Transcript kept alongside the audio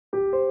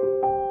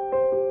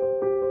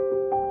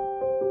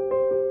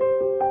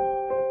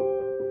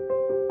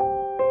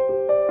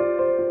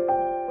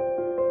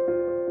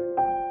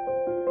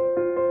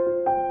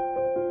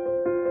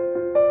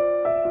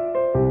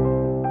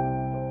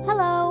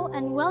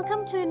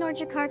welcome to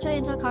Jakarta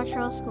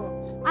Intercultural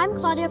School. I'm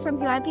Claudia from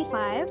PYP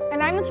 5.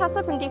 And I'm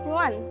Natasha from DP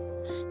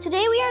 1.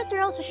 Today we are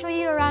thrilled to show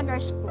you around our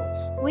school.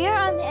 We are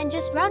on the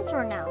NGIS ground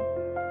floor now.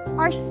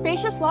 Our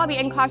spacious lobby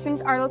and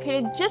classrooms are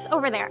located just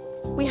over there.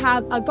 We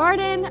have a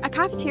garden, a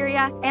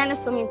cafeteria, and a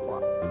swimming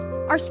pool.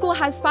 Our school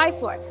has 5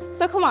 floors,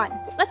 so come on,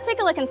 let's take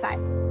a look inside.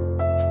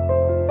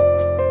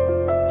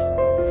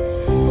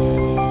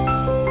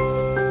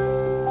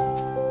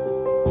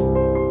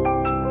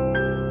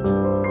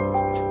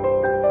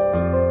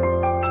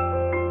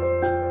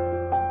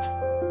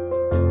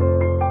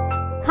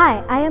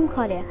 Hi, I am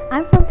Claudia.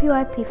 I'm from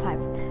PYP 5.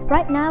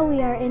 Right now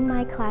we are in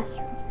my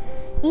classroom.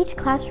 Each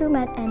classroom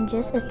at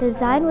NGIS is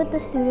designed with the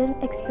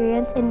student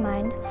experience in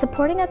mind,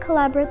 supporting a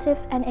collaborative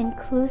and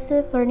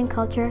inclusive learning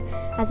culture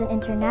as an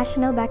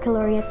international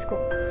baccalaureate school.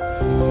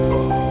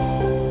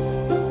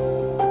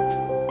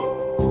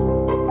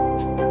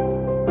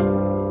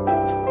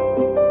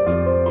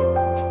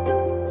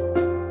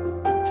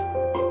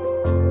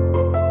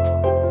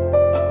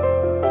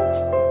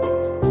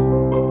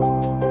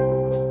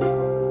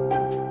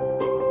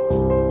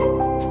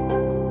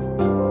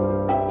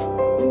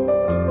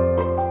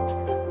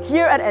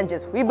 Here at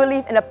NGIS, we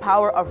believe in the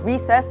power of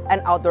recess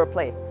and outdoor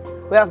play.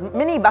 We have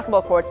mini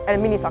basketball courts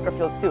and mini soccer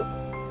fields too.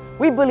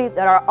 We believe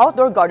that our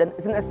outdoor garden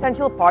is an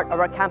essential part of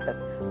our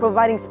campus,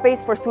 providing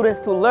space for students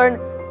to learn,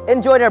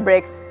 enjoy their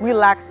breaks,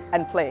 relax,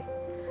 and play.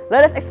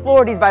 Let us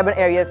explore these vibrant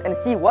areas and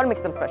see what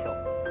makes them special.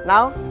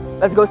 Now,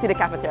 let's go see the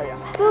cafeteria.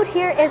 Food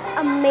here is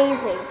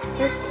amazing.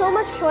 There's so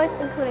much choice,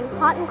 including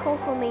hot and cold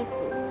homemade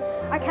food.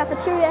 Our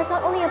cafeteria is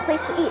not only a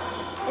place to eat,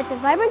 it's a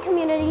vibrant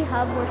community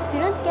hub where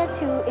students get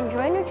to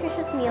enjoy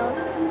nutritious meals,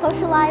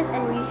 socialize,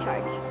 and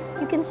recharge.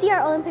 You can see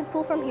our Olympic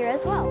pool from here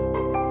as well.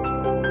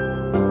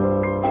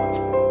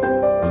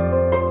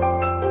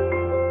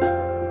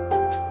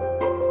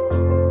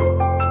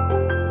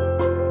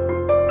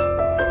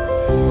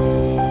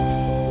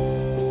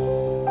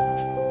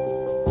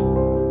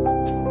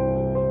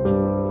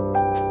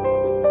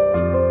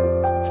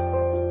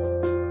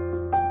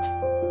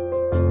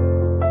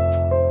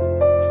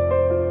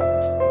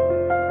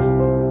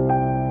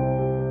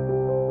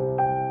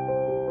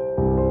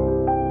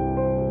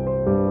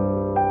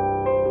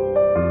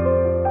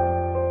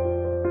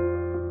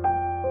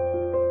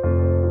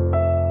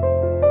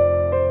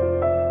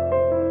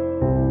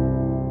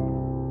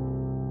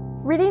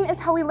 Reading is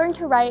how we learn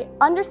to write,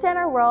 understand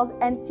our world,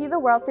 and see the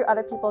world through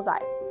other people's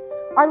eyes.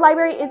 Our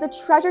library is a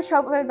treasure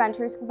trove of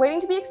adventures waiting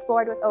to be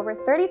explored with over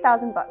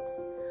 30,000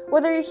 books.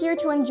 Whether you're here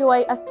to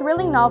enjoy a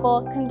thrilling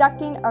novel,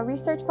 conducting a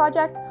research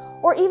project,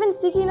 or even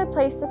seeking a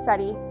place to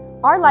study,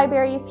 our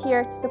library is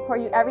here to support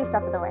you every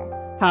step of the way.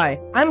 Hi,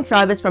 I'm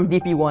Travis from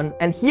DP1,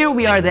 and here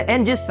we are at the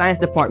NGIS Science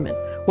Department,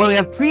 where we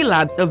have 3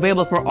 labs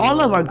available for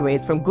all of our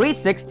grades from grade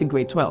 6 to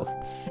grade 12.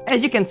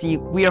 As you can see,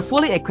 we are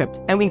fully equipped,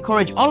 and we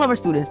encourage all of our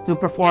students to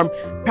perform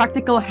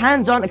practical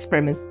hands-on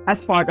experiments as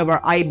part of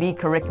our IB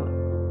curriculum.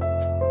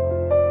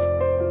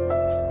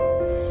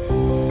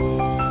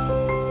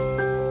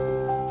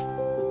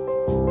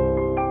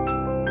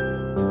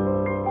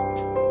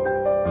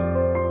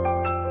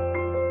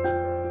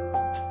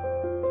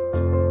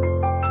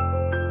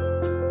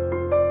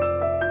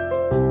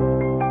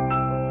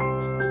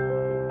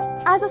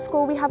 As a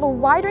school, we have a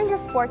wide range of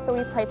sports that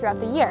we play throughout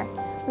the year.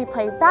 We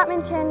play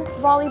badminton,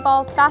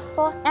 volleyball,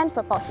 basketball, and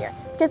football here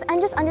because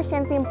NGIS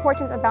understands the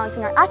importance of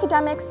balancing our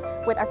academics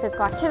with our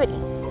physical activity.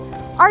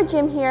 Our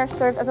gym here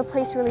serves as a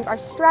place to relieve our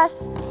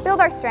stress,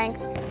 build our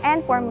strength,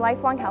 and form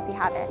lifelong healthy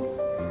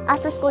habits.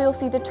 After school, you'll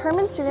see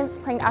determined students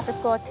playing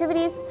after-school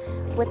activities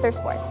with their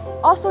sports,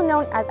 also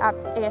known as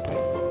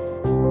ASAs.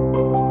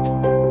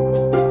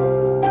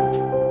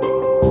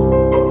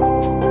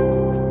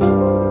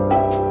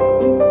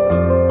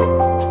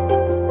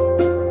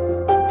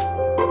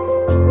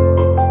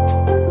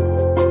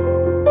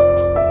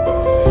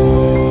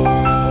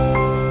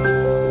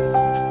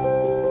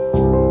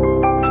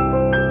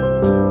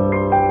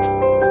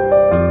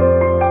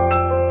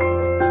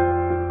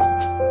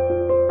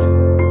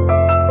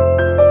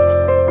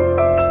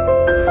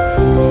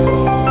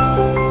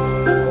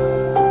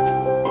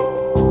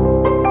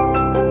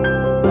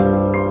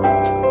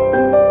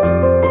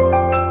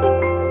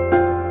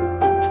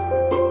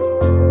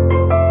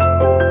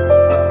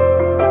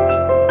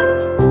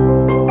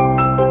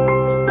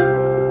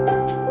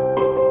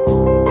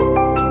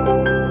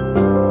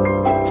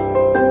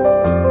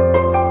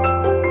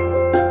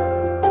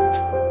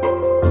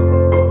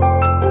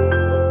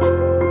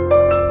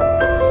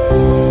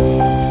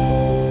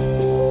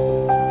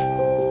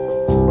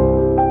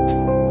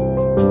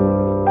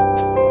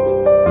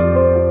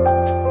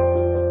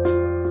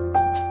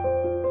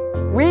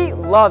 We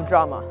love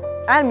drama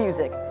and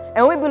music,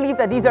 and we believe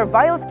that these are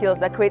vital skills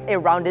that creates a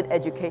rounded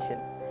education.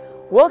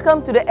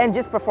 Welcome to the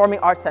NGIS Performing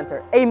Arts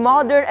Center, a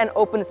modern and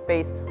open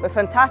space with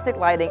fantastic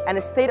lighting and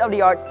a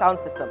state-of-the-art sound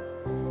system.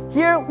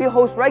 Here, we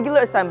host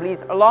regular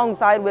assemblies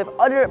alongside with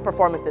other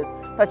performances,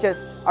 such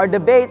as our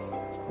debates,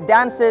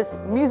 dances,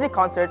 music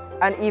concerts,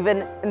 and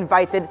even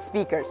invited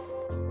speakers.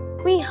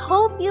 We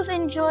hope you've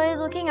enjoyed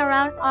looking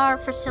around our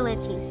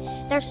facilities.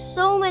 There's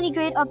so many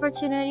great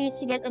opportunities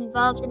to get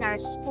involved in our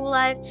school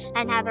life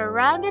and have a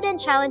rounded and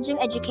challenging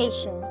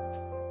education.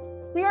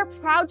 We are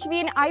proud to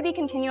be an IB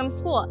Continuum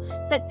school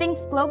that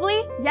thinks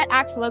globally yet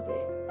acts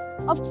locally.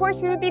 Of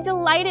course, we would be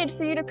delighted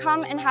for you to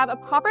come and have a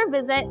proper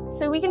visit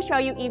so we can show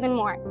you even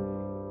more.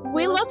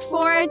 We look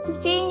forward to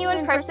seeing you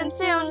in person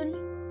soon.